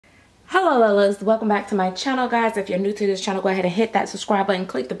Hello Lillas, welcome back to my channel, guys. If you're new to this channel, go ahead and hit that subscribe button,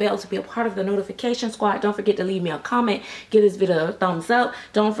 click the bell to be a part of the notification squad. Don't forget to leave me a comment, give this video a thumbs up.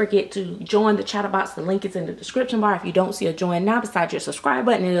 Don't forget to join the Chatterbox. The link is in the description bar. If you don't see a join now beside your subscribe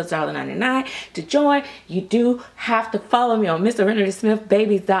button, it is $1.99. To join, you do have to follow me on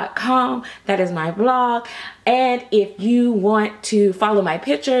MsSerenitysmithbabies.com. That is my blog. And if you want to follow my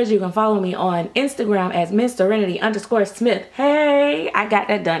pictures, you can follow me on Instagram as MsSerenity_Smith. Hey, I got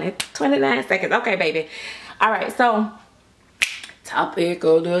that done in 29 seconds. Okay, baby. All right, so topic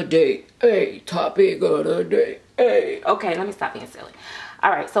of the day. Hey, topic of the day. Hey. Okay, let me stop being silly.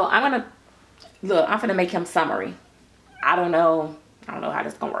 All right, so I'm gonna make him summary. I don't know how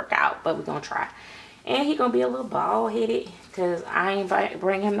this gonna work out, but we're gonna try. And he gonna be a little bald headed because I ain't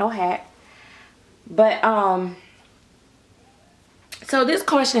bring him no hat. But so this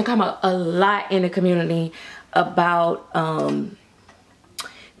question come up a lot in the community about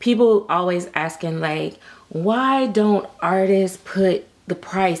people always asking, like, why don't artists put the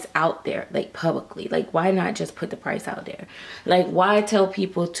price out there, like, publicly? Like, why not just put the price out there? Like, why tell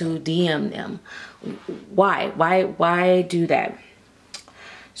people to DM them? Why do that?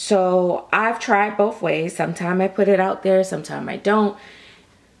 So I've tried both ways. Sometimes I put it out there, sometimes I don't.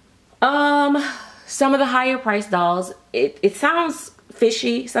 Some of the higher price dolls, it sounds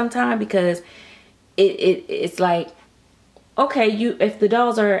fishy sometimes because it's like, okay, if the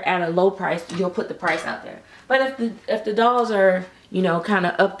dolls are at a low price, you'll put the price out there. But if the dolls are, you know, kind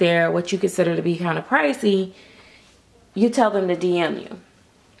of up there, what you consider to be kind of pricey, you tell them to DM you.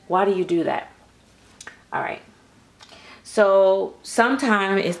 Why do you do that? All right. So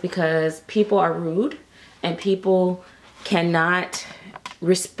sometimes it's because people are rude and people cannot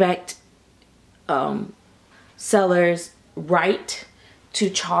respect sellers' right to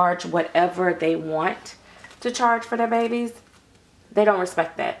charge whatever they want to charge for their babies. They don't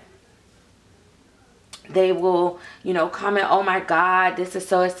respect that. They will, you know, comment, oh my God, this is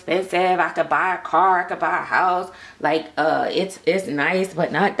so expensive. I could buy a car, I could buy a house. Like, it's nice,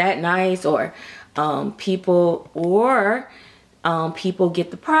 but not that nice. Or people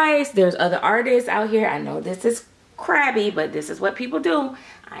get the price. There's other artists out here. I know this is crabby, but this is what people do.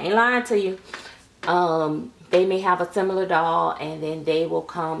 I ain't lying to you. They may have a similar doll and then they will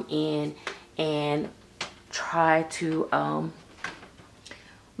come in and try to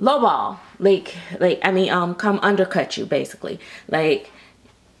lowball, come undercut you, basically. Like,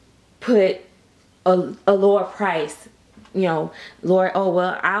 put a lower price, you know, lower, oh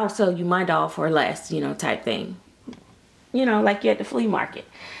well, I'll sell you my doll for less, you know, type thing. You know, like you're at the flea market.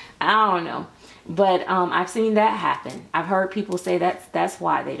 I don't know. But I've seen that happen. I've heard people say that's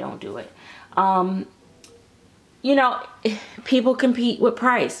why they don't do it. You know, people compete with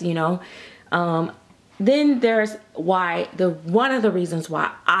price, you know. Then there's one of the reasons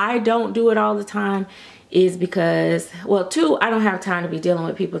why I don't do it all the time is because, well, two, I don't have time to be dealing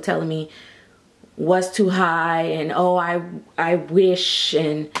with people telling me what's too high and, oh, I wish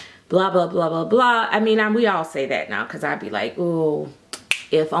and blah, blah, blah, blah, blah. I mean, we all say that now because I'd be like, ooh,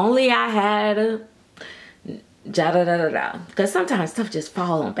 if only I had a da da da da da. Because sometimes stuff just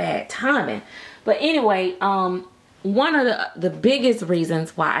fall on bad timing. But anyway, one of the biggest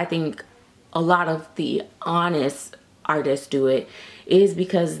reasons why I think a lot of the honest artists do it is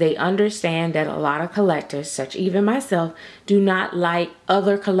because they understand that a lot of collectors, such even myself, do not like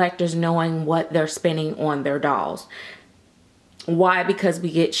other collectors knowing what they're spending on their dolls. Why? Because we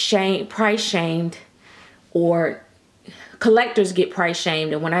get price shamed, or collectors get price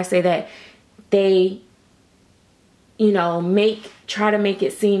shamed. And when I say that, they, you know, try to make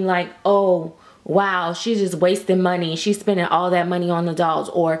it seem like, oh, wow, she's just wasting money. She's spending all that money on the dolls.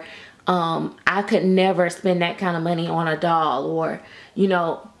 Or I could never spend that kind of money on a doll. Or, you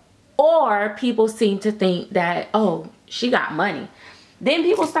know, or people seem to think that, oh, she got money. Then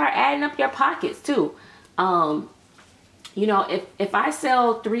people start adding up your pockets too. You know, if I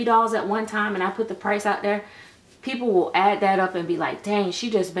sell 3 dolls at one time and I put the price out there, people will add that up and be like, dang, she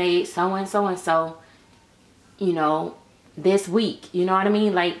just made so and so and so, you know, this week. You know what I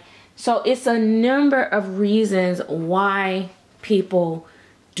mean? Like, so it's a number of reasons why people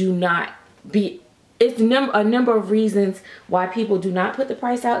do not a number of reasons why people do not put the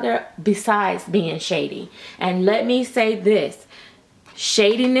price out there besides being shady. And let me say this,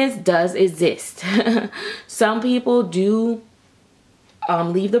 shadiness does exist. Some people do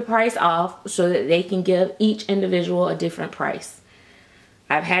leave the price off so that they can give each individual a different price.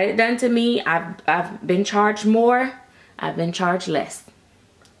 I've had it done to me. I've been charged more. I've been charged less.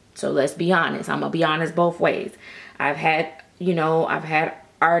 So let's be honest. I'm gonna be honest both ways. I've had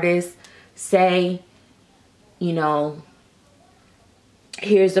artists say, you know,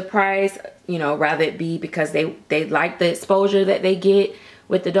 here's the price, you know, rather it be because they like the exposure that they get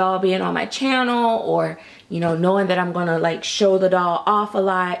with the doll being on my channel, or, you know, knowing that I'm gonna like show the doll off a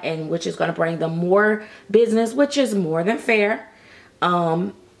lot, and which is gonna bring them more business, which is more than fair,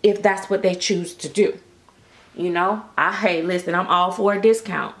 if that's what they choose to do. You know, hey, listen, I'm all for a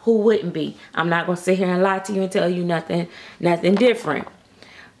discount. Who wouldn't be? I'm not gonna sit here and lie to you and tell you nothing different.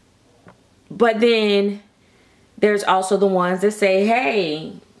 But then there's also the ones that say,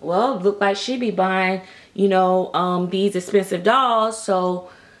 hey, well, look like she be buying, you know, these expensive dolls, so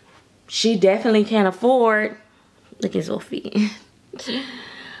she definitely can't afford, look at his little feet.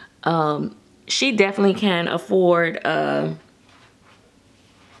 She definitely can afford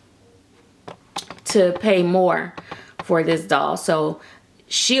to pay more for this doll, so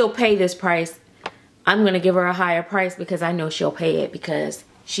she'll pay this price. I'm gonna give her a higher price because I know she'll pay it, because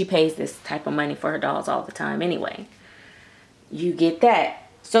she pays this type of money for her dolls all the time anyway. You get that?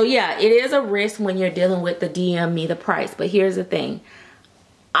 So yeah, it is a risk when you're dealing with the DM me the price. But here's the thing.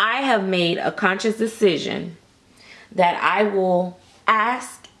 I have made a conscious decision that I will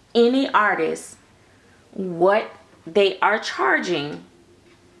ask any artist what they are charging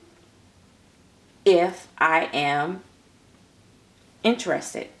if I am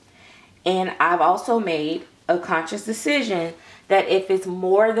interested. And I've also made a conscious decision that if it's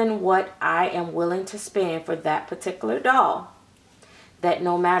more than what I am willing to spend for that particular doll, that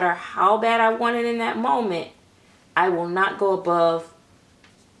no matter how bad I want it in that moment, I will not go above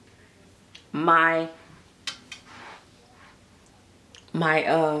my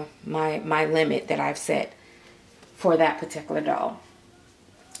limit that I've set for that particular doll.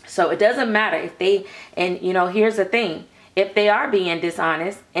 So it doesn't matter if they, and you know, here's the thing, if they are being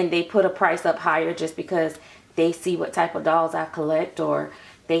dishonest and they put a price up higher just because they see what type of dolls I collect, or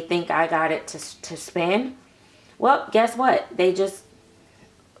they think I got it to spend, well, guess what? They just,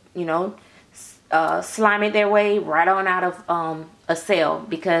 you know, slime it their way right on out of a sale,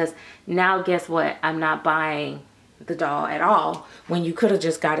 because now guess what? I'm not buying the doll at all when you could have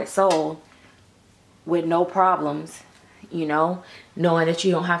just got it sold with no problems, you know, knowing that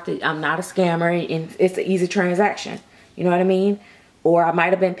you don't have to, I'm not a scammer and it's an easy transaction. You know what I mean? Or I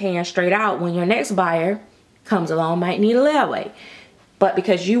might have been paying straight out when your next buyer comes along, might need a layaway. But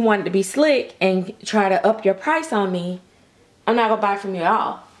because you wanted to be slick and try to up your price on me, I'm not gonna buy from you at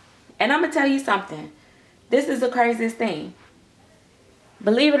all. And I'm gonna tell you something. This is the craziest thing.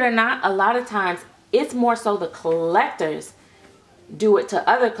 Believe it or not, a lot of times it's more so the collectors do it to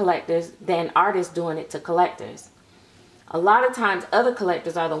other collectors than artists doing it to collectors. A lot of times other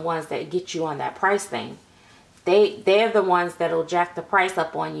collectors are the ones that get you on that price thing. They're the ones that'll jack the price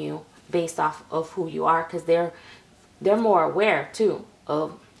up on you based off of who you are, because they're more aware too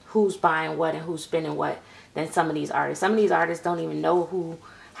of who's buying what and who's spending what than some of these artists. Some of these artists don't even know who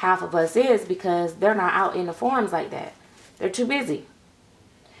half of us is because they're not out in the forums like that. They're too busy.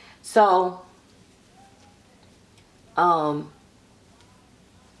 So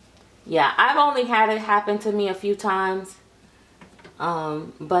yeah, I've only had it happen to me a few times,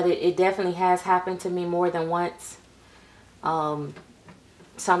 but it definitely has happened to me more than once.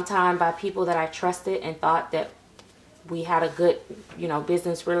 Sometime by people that I trusted and thought that we had a good, you know,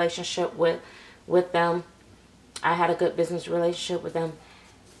 business relationship with them. I had a good business relationship with them,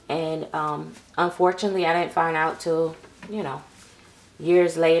 and unfortunately I didn't find out till, you know,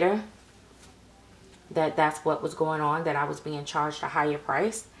 years later that that's what was going on, that I was being charged a higher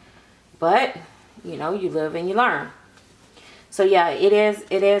price. But you know, you live and you learn. So yeah, it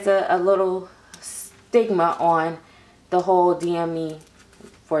is a little stigma on the whole DM me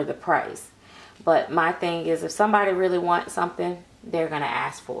for the price. But my thing is, if somebody really wants something, they're gonna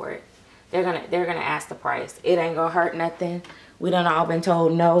ask for it. They're gonna ask the price. It ain't gonna hurt nothing. We done all been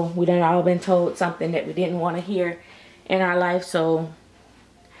told no. We done all been told something that we didn't want to hear in our life. So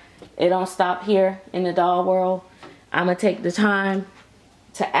it don't stop here in the doll world. I'm gonna take the time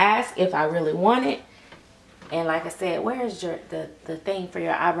to ask if I really want it. And like I said, where's the thing for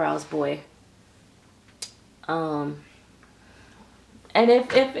your eyebrows, boy? And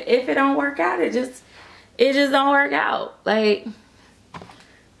if it don't work out, it just don't work out. Like,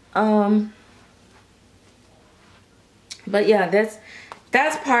 but yeah,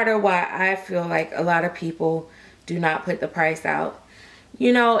 that's part of why I feel like a lot of people do not put the price out.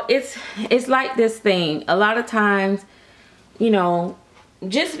 You know, it's like this thing. A lot of times, you know,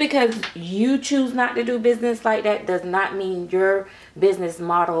 just because you choose not to do business like that does not mean your business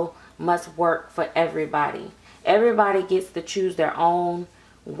model must work for everybody. Everybody gets to choose their own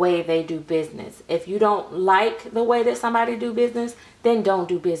way they do business. If you don't like the way that somebody do business, then don't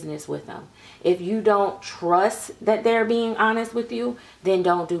do business with them. If you don't trust that they're being honest with you, then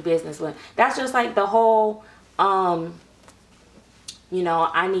don't do business with them. That's just like the whole, you know,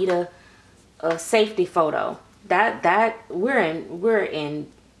 I need a safety photo. That we're in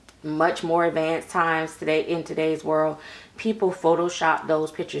much more advanced times today. In today's world, people Photoshop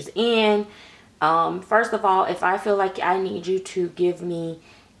those pictures in. First of all, if I feel like I need you to give me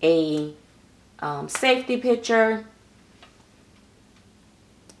a safety picture,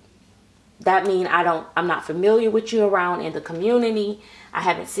 that means I'm not familiar with you around in the community. I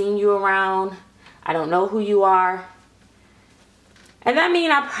haven't seen you around. I don't know who you are. And that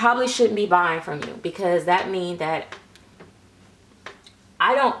means I probably shouldn't be buying from you, because that means that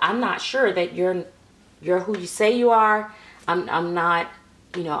I'm not sure that you're who you say you are. I'm not,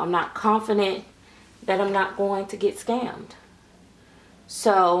 you know, I'm not confident that I'm not going to get scammed.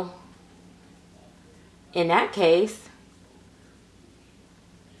 So in that case,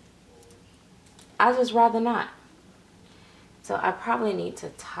 I just rather not. So I probably need to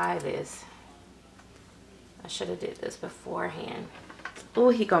tie this. I should have did this beforehand. Oh,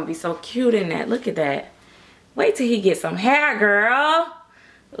 he gonna be so cute in that. Look at that. Wait till he gets some hair, girl.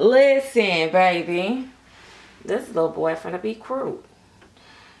 Listen, baby. This little boy finna be crude.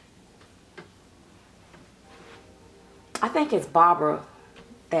 I think it's Barbara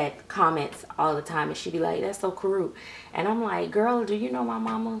that comments all the time, and she be like, that's so crude. And I'm like, girl, do you know my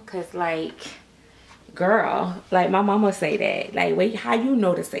mama? Cause like, girl, like my mama say that. Like, wait, how you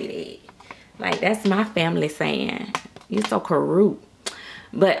know to say that? Like, that's my family saying. You so crude.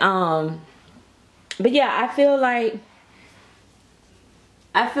 But yeah, I feel like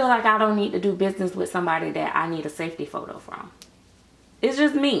I don't need to do business with somebody that I need a safety photo from. It's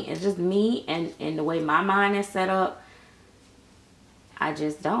just me. It's just me, and the way my mind is set up, I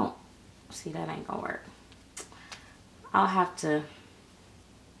just don't. See, that ain't gonna work. I'll have to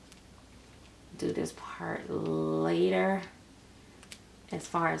do this part later as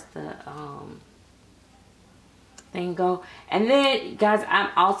far as the thing go. And then, guys, I'm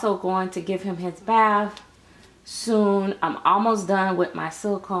also going to give him his bath soon. I'm almost done with my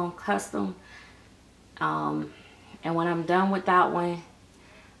silicone custom, and when I'm done with that one,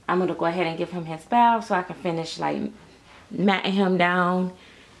 I'm gonna go ahead and give him his bath so I can finish like matting him down.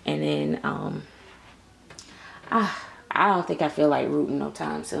 And then I don't think I feel like rooting no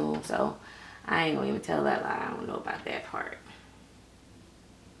time soon, so I ain't gonna even tell that lie. I don't know about that part.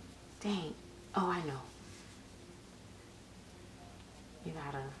 Dang. Oh, I know. You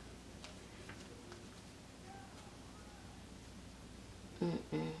gotta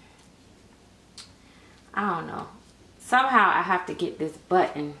I don't know. Somehow I have to get this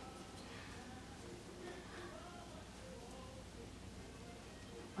button.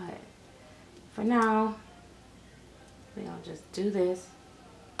 But for now, we're gonna just do this.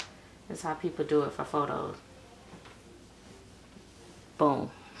 That's how people do it for photos. Boom.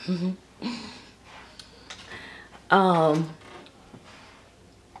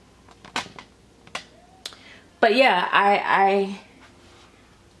 But yeah, I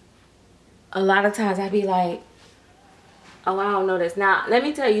a lot of times I be like, oh, I don't know this. Now, let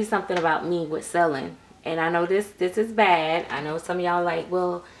me tell you something about me with selling. And I know this is bad. I know some of y'all like,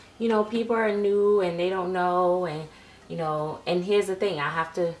 well, you know, people are new and they don't know. And, you know, and here's the thing. I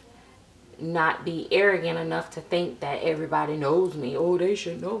have to not be arrogant enough to think that everybody knows me. Oh, they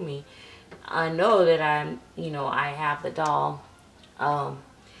should know me. I know that I'm, you know, I have the doll.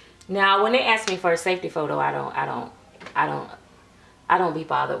 Now, when they ask me for a safety photo, I don't be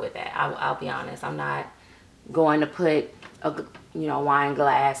bothered with that. I'll be honest. I'm not going to put a, you know, wine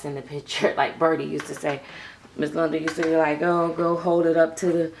glass in the picture like Birdie used to say. Miss Linda used to be like, oh, go hold it up to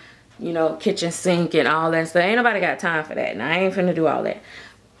the, you know, kitchen sink and all that stuff. Ain't nobody got time for that. And I ain't finna do all that.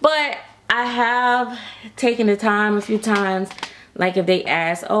 But I have taken the time a few times. Like if they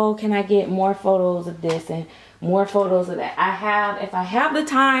ask, oh, can I get more photos of this and more photos of that? If I have the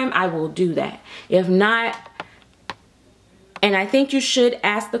time, I will do that. If not, and I think you should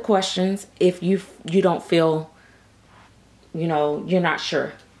ask the questions if you don't feel, you know, you're not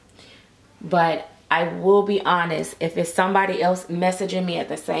sure. But I will be honest, if it's somebody else messaging me at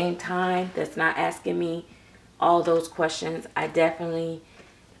the same time that's not asking me all those questions, I definitely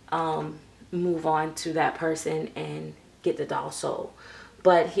move on to that person and get the doll sold.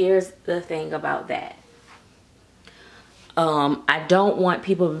 But here's the thing about that. I don't want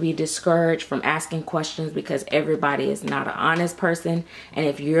people to be discouraged from asking questions because everybody is not an honest person. And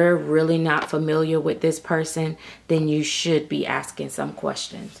if you're really not familiar with this person, then you should be asking some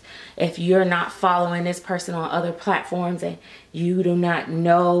questions. If you're not following this person on other platforms and you do not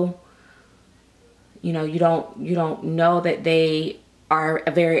know, you don't know that they are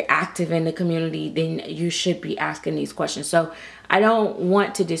very active in the community, then you should be asking these questions. So I don't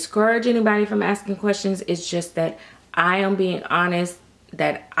want to discourage anybody from asking questions. It's just that I am being honest,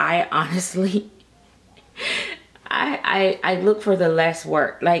 that I honestly, I look for the less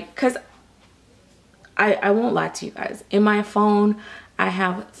work. Like, cause I won't lie to you guys. In my phone, I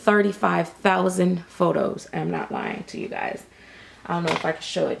have 35,000 photos. I'm not lying to you guys. I don't know if I can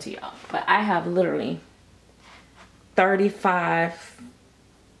show it to y'all, but I have literally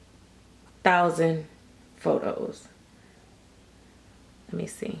 35,000 photos. Let me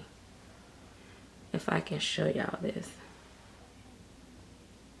see if I can show y'all this.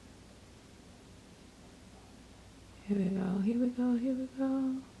 Here we go, here we go, here we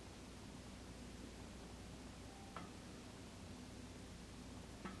go.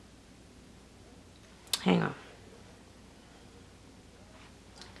 Hang on.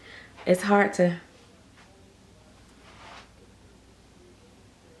 It's hard to...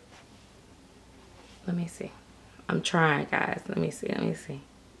 Let me see. I'm trying, guys. Let me see, let me see.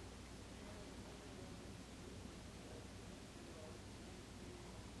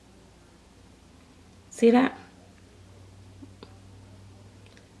 See that?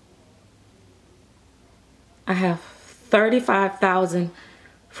 I have 35,000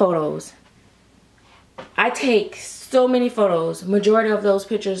 photos. I take so many photos. Majority of those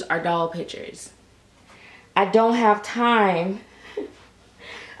pictures are doll pictures. I don't have time.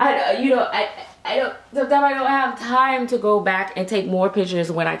 Sometimes I don't have time to go back and take more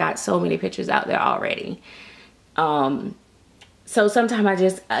pictures when I got so many pictures out there already. So sometimes I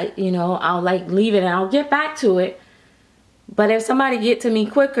just, I'll like leave it and I'll get back to it. But if somebody get to me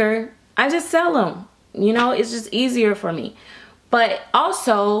quicker, I just sell them. It's just easier for me. But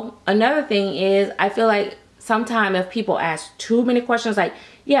also, another thing is, I feel like sometimes if people ask too many questions, like,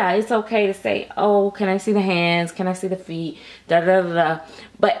 yeah, it's okay to say, oh, can I see the hands? Can I see the feet? Da da da da.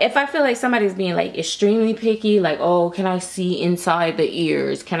 But if I feel like somebody's being like extremely picky, like, oh, can I see inside the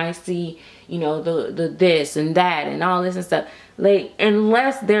ears? Can I see, the this and that and all this and stuff? Like,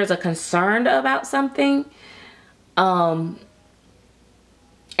 unless there's a concern about something, and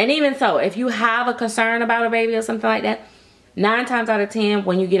even so, if you have a concern about a baby or something like that, 9 times out of 10,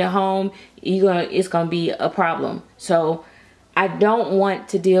 when you get it home, it's gonna be a problem. So I don't want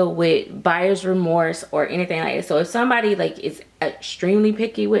to deal with buyer's remorse or anything like that. So if somebody like is extremely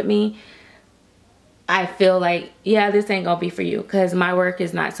picky with me, I feel like, yeah, this ain't gonna be for you, because my work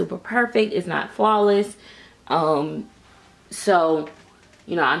is not super perfect. It's not flawless. So,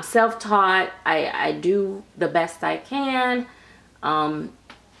 I'm self-taught. I do the best I can.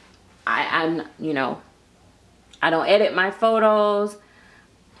 I don't edit my photos.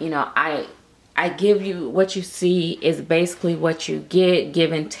 I give you what you see is basically what you get,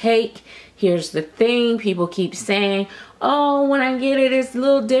 give and take. Here's the thing. People keep saying, oh, when I get it, it's a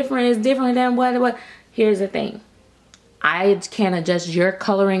little different. It's different than what. Here's the thing. I can adjust your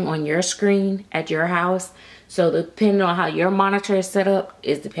coloring on your screen at your house. So depending on how your monitor is set up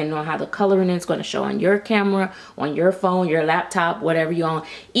is depending on how the coloring is going to show on your camera, on your phone, your laptop, whatever you're on.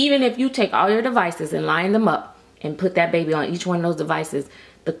 Even if you take all your devices and line them up and put that baby on each one of those devices,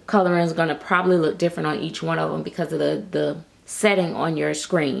 the coloring is going to probably look different on each one of them because of the setting on your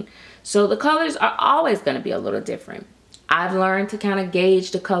screen. So the colors are always going to be a little different. I've learned to kind of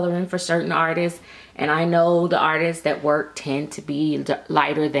gauge the coloring for certain artists, and I know the artists that work tend to be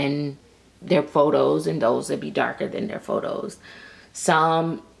lighter than their photos and those that be darker than their photos.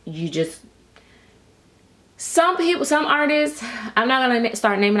 Some artists, I'm not gonna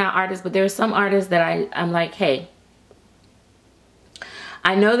start naming out artists, but there's some artists that I'm like, hey,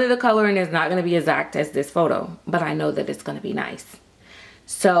 I know that the coloring is not gonna be exact as this photo, but I know that it's gonna be nice.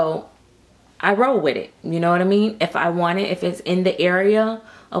 So I roll with it, you know what I mean? If I want it, if it's in the area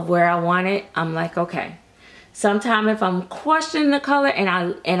of where I want it, I'm like, okay. Sometimes if I'm questioning the color and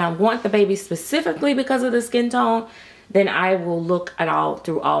I want the baby specifically because of the skin tone, then I will look at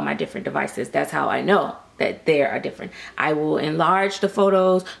through all my different devices. That's how I know that they are different. I will enlarge the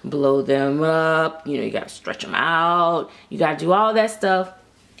photos, blow them up, you gotta stretch them out, you gotta do all that stuff,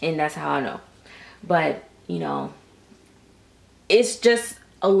 and that's how I know. But it's just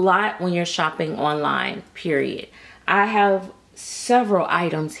a lot when you're shopping online, period. I have several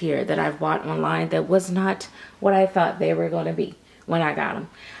items here that I've bought online that was not what I thought they were going to be when I got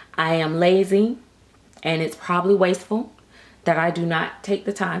them. I am lazy, and it's probably wasteful, that I do not take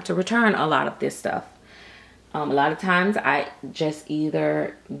the time to return a lot of this stuff. A lot of times I just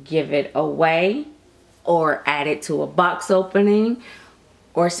either give it away or add it to a box opening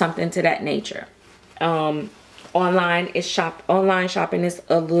or something to that nature. Online shopping is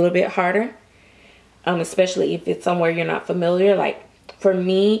a little bit harder, especially if it's somewhere you're not familiar. Like for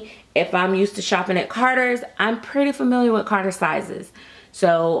me, if I'm used to shopping at Carter's, I'm pretty familiar with Carter sizes.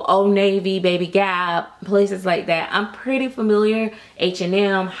 So Old Navy, Baby Gap, places like that, I'm pretty familiar.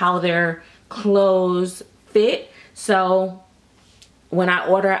 H&M, how their clothes fit. So when I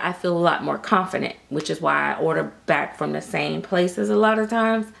order, I feel a lot more confident, which is why I order back from the same places a lot of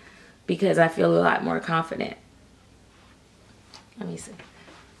times, because I feel a lot more confident. Let me see.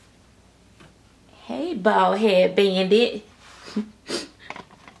 Hey, bald head bandit.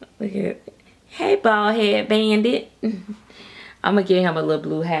 Look at it. Hey, bald head bandit. I'm gonna give him a little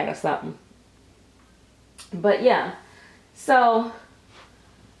blue hat or something. But yeah, so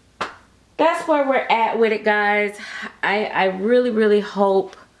that's where we're at with it, guys. I really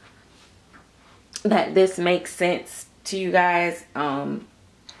hope that this makes sense to you guys.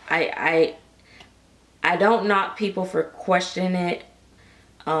 I don't knock people for questioning it.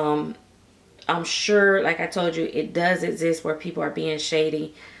 I'm sure, like I told you, it does exist where people are being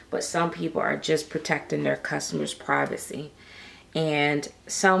shady, but some people are just protecting their customers' privacy. And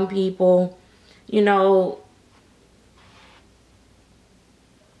some people, you know,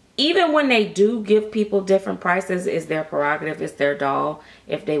 even when they do give people different prices, it's their prerogative, it's their doll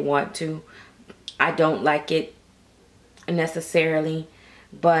if they want to. I don't like it necessarily,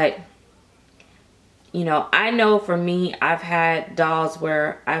 but you know, I know for me, I've had dolls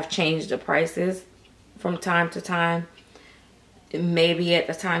where I've changed the prices from time to time. Maybe at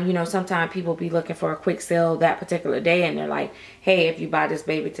the time, you know, sometimes people be looking for a quick sale that particular day, and they're like, hey, if you buy this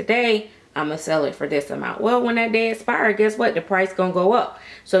baby today, I'm gonna sell it for this amount. Well, when that day expires, guess what? The price gonna go up.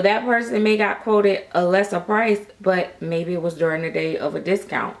 So that person may got quoted a lesser price, but maybe it was during the day of a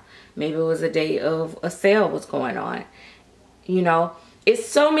discount. Maybe it was a day of a sale was going on. You know, it's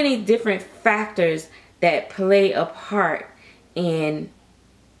so many different factors that play a part in,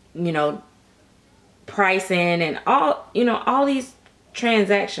 you know, pricing and all, you know, all these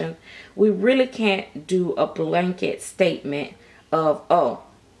transactions. We really can't do a blanket statement of, oh,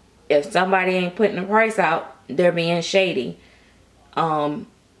 if somebody ain't putting the price out, they're being shady. Yeah,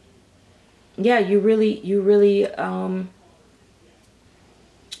 you really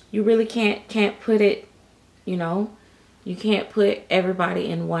can't put it, you know, you can't put everybody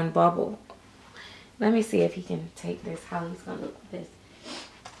in one bubble. Let me see if he can take this, how he's gonna look with this.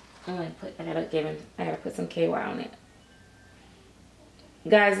 I gotta put some KY on it.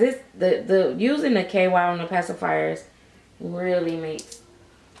 Guys, the using the KY on the pacifiers really makes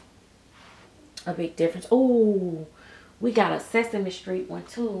a big difference. Oh, we got a Sesame Street one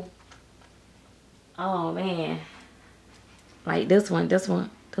too. Oh man. Like this one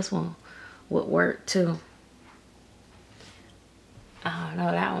would work too. Oh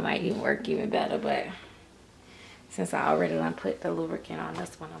no, that one might even work even better, but since I already done put the lubricant on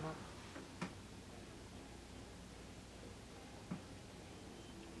this one, I'm gonna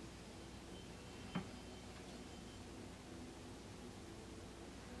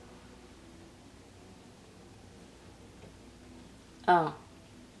oh,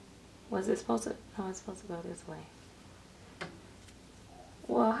 was it supposed to? No, it's supposed to go this way.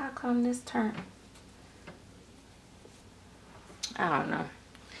 Well, how come this turned? I don't know.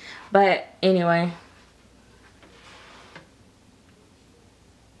 But anyway,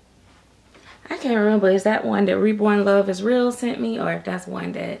 I can't remember. Is that one that Reborn Love is Real sent me, or if that's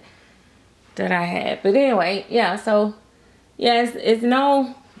one that I had? But anyway, yeah. So yeah, it's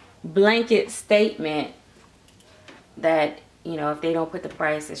no blanket statement that, you know, if they don't put the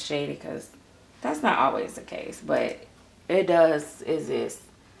price, it's shady, because that's not always the case, but it does exist.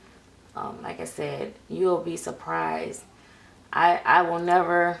 Like I said, you'll be surprised. I will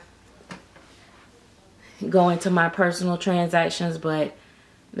never go into my personal transactions, but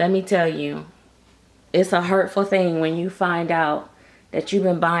let me tell you, it's a hurtful thing when you find out that you've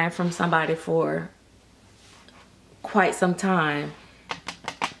been buying from somebody for quite some time,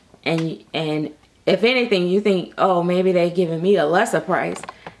 and if anything, you think, oh, maybe they're giving me a lesser price,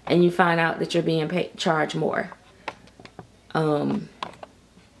 and you find out that you're being charged more.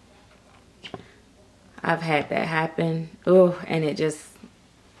 I've had that happen. Oh, and it just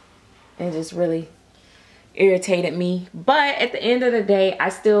really irritated me. But at the end of the day, I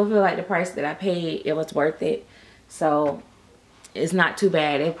still feel like the price that I paid, it was worth it. So it's not too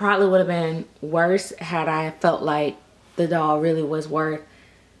bad. It probably would have been worse had I felt like the doll really was worth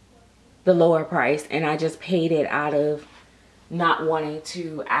the lower price and I just paid it out of not wanting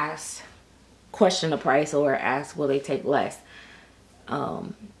to question the price or ask will they take less.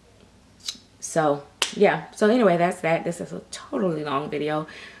 So yeah, so anyway, that's that. This is a totally long video.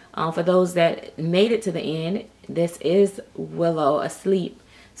 For those that made it to the end, this is Willow asleep,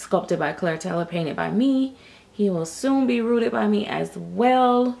 sculpted by Claire Taylor, painted by me. He will soon be rooted by me as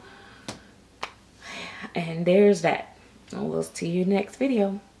well. And there's that. And we'll see you next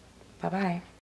video. Bye bye.